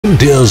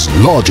India's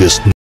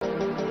largest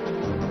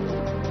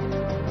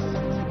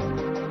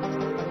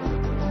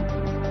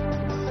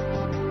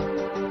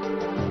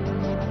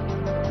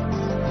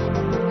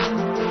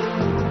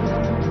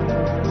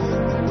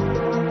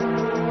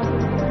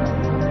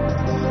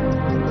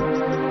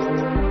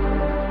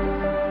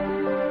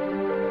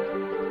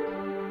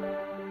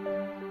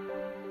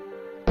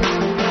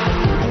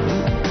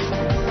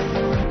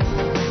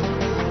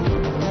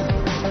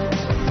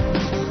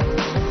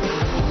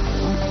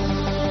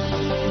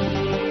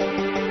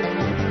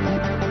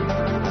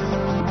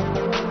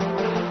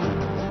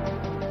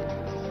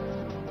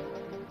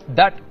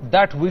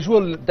That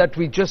visual that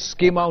we just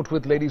came out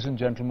with, ladies and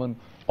gentlemen,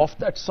 of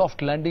that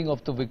soft landing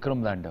of the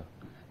Vikram lander,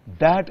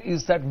 that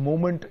is that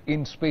moment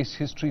in space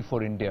history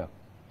for India.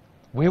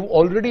 We have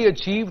already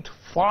achieved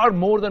far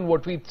more than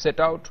what we set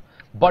out,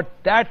 but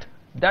that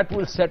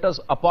will set us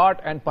apart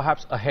and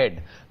perhaps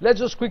ahead. Let's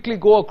just quickly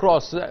go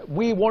across.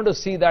 We want to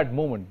see that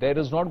moment. There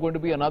is not going to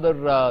be another,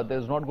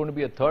 there's not going to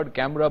be a third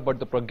camera, but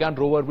the Pragyan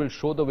rover will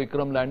show the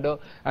Vikram lander,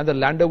 and the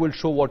lander will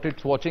show what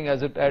it's watching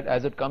as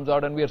it comes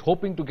out, and we are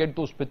hoping to get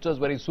those pictures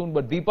very soon.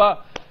 But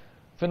Deepa,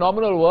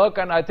 phenomenal work,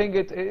 and I think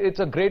it's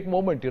a great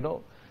moment, you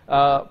know,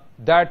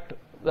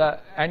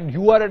 and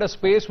you are at a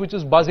space which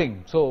is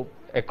buzzing. So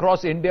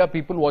across India,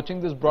 people watching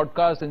this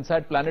broadcast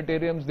inside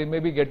planetariums, they may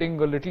be getting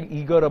a little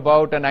eager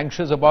about and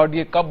anxious about,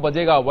 ye kab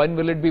bajega, when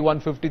will it be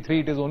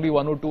 1:53, it is only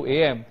 1:02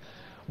 a.m.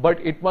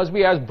 But it must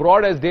be as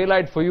broad as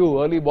daylight for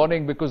you early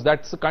morning, because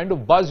that's the kind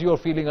of buzz you're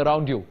feeling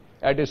around you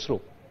at ISRO.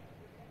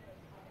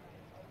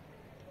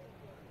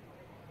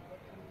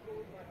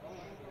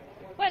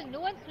 Well,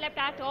 no one slept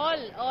at all,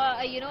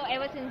 you know,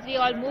 ever since we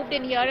all moved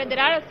in here. And there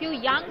are a few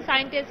young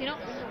scientists, you know,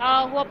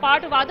 who are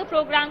part of other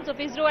programs of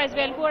ISRO as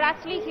well, who are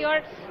actually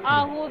here,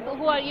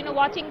 who are, you know,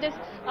 watching this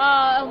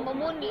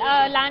moon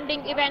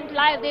landing event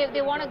live.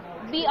 They want to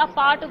be a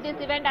part of this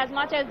event as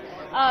much as,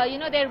 you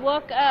know, their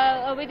work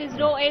with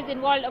ISRO is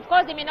involved. Of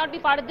course, they may not be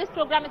part of this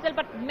program itself,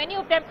 but many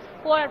of them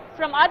who are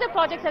from other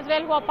projects as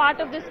well, who are part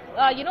of this,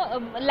 you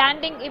know,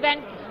 landing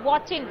event,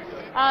 watching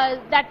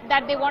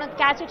that they want to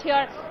catch it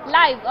here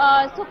live.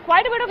 So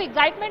quite a bit of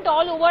excitement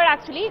all over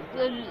actually.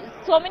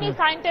 So many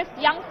scientists,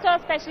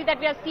 youngsters especially, that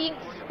we are seeing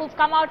who've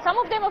come out. Some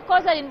of them, of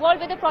course, are involved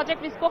with the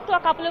project. We spoke to a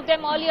couple of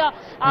them earlier.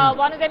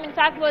 One of them, in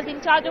fact, was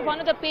in charge of one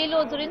of the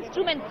payloads or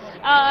instruments,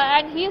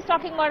 and he is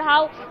talking about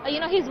how, you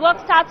know, his work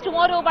starts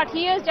tomorrow, but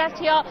he is just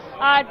here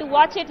to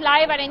watch it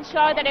live and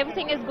ensure that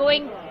everything is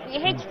going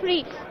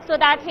hitch-free, so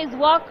that his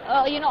work,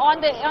 you know, on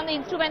the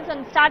instruments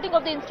and starting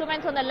of the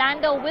instruments on the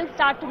lander will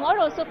start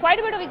tomorrow. So quite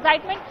a bit of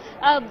excitement.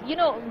 You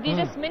know, we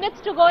just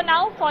minutes to go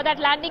now for that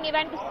landing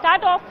event to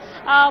start off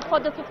for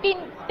the 15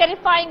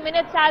 terrifying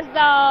minutes, as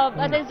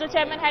the ISRO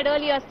chairman had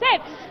earlier said.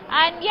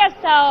 And yes,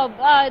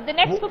 the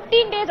next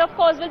 15 days, of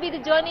course, will be the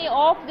journey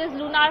of this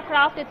lunar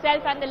craft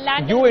itself and the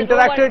landing on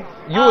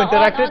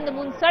the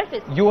moon's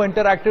surface. You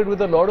interacted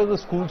with a lot of the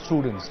school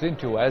students,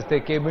 didn't you, as they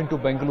came into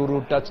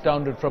Bengaluru,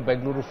 touchdown from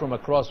Bengaluru from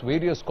across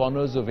various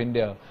corners of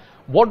India.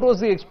 What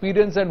was the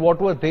experience and what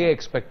were they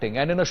expecting?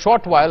 And in a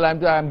short while,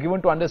 I'm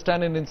given to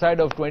understand, in inside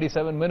of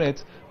 27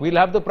 minutes, we'll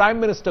have the Prime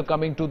Minister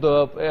coming to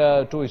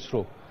to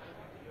ISRO.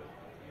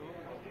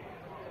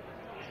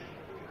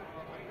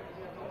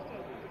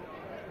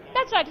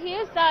 That's right. He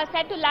is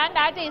set to land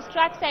at the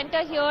ISRAC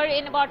Center here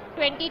in about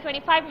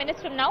 20-25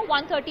 minutes from now.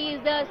 1:30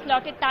 is the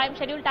slotted time,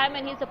 scheduled time,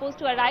 and he's supposed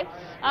to arrive.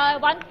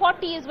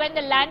 1:40 is when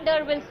the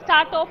lander will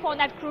start off on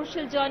that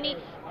crucial journey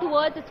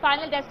towards its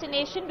final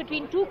destination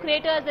between two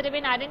craters that have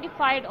been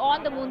identified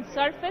on the moon's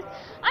surface.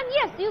 And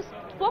yes, you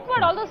spoke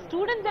about all those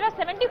students. There are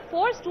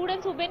 74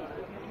 students who've been,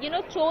 you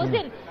know,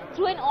 chosen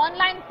through an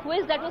online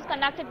quiz that was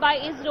conducted by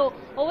ISRO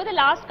over the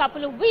last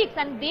couple of weeks,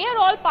 and they are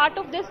all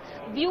part of this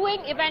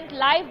viewing event,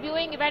 live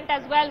viewing event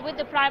as well with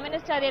the Prime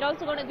Minister. They're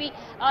also going to be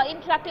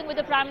interacting with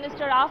the Prime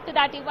Minister after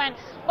that event.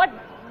 But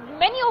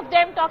many of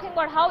them talking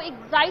about how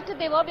excited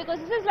they were, because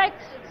this is like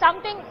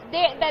something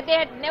that they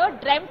had never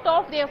dreamt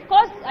of. They, of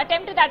course,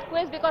 attempted that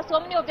quiz because so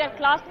many of their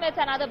classmates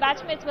and other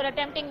batchmates were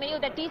attempting. Many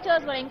of their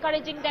teachers were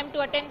encouraging them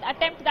to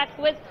attempt that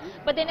quiz,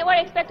 but they never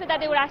expected that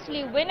they would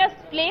actually win a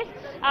place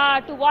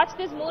to watch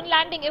this moon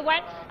landing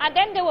event. And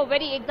then they were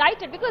very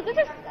excited, because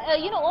this is,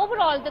 you know,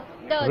 overall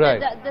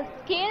the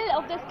scale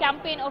of this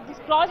campaign, of this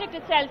project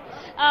itself,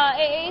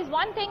 is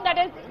one thing that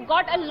has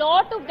got a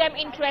lot of them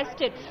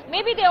interested.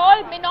 Maybe they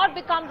all may not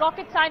become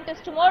rocket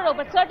scientists tomorrow,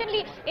 but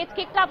certainly it's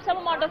kicked up some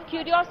amount of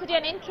curiosity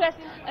and interest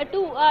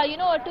you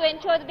know, to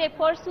ensure that they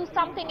pursue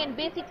something in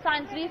basic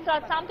science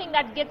research, something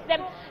that gets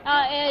them,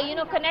 you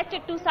know,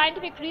 connected to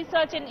scientific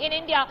research in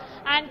India,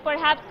 and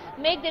perhaps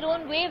make their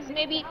own waves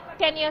maybe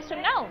 10 years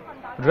from now.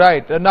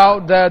 Right. Now,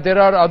 there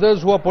are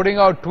others who are putting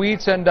out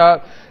tweets, and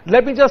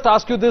let me just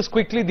ask you this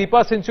quickly,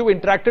 Deepa, since you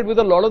interacted with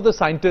a lot of the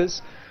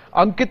scientists.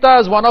 Ankita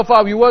is one of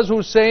our viewers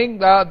who's saying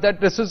that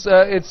this is,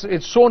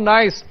 it's so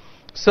nice,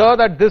 sir,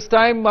 that this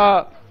time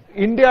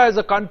India as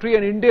a country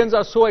and Indians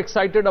are so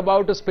excited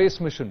about a space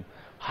mission.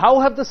 How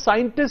have the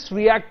scientists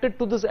reacted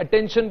to this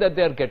attention that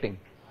they are getting?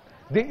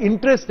 the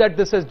interest that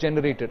this has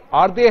generated.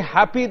 Are they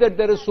happy that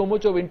there is so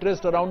much of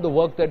interest around the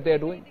work that they are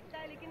doing?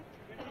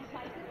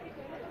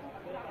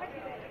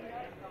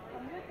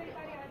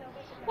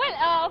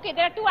 Well, okay,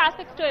 there are two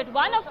aspects to it.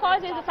 One, of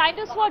course, is the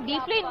scientists who are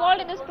deeply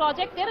involved in this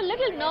project. They're a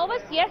little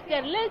nervous, yes,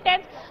 they're a little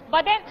tense,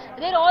 but then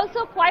they're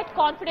also quite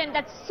confident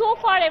that so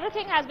far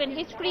everything has been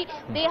hitch-free.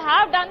 They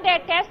have done their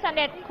tests and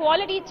their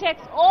quality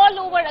checks all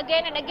over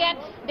again and again.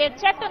 They've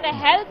checked on the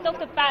health of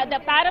the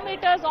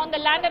parameters on the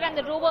lander and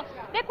the rover.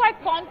 They're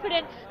quite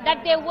confident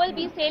that they will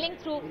be sailing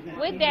through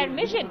with their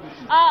mission.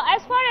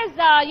 As far as,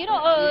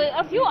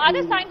 a few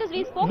other scientists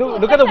we spoke to.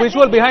 Look at the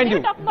visual behind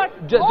you.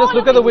 Just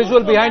look at the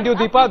visual behind you,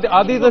 Deepa.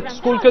 Are these the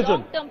school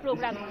children? Long-term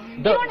programs.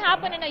 They don't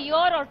happen in a year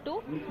or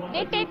two.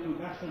 They take...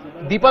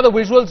 Deepa, the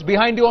visuals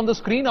behind you on the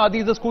screen, are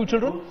these the school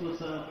children?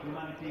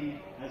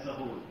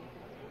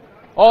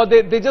 Or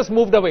they just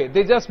moved away?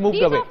 They just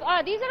moved away.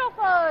 These are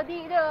of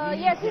these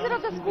are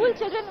of the school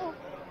children who...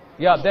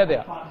 Yeah, there they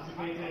are.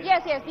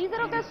 Yes, these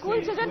are of the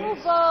school children who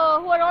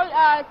are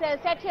all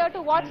set here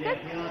to watch this.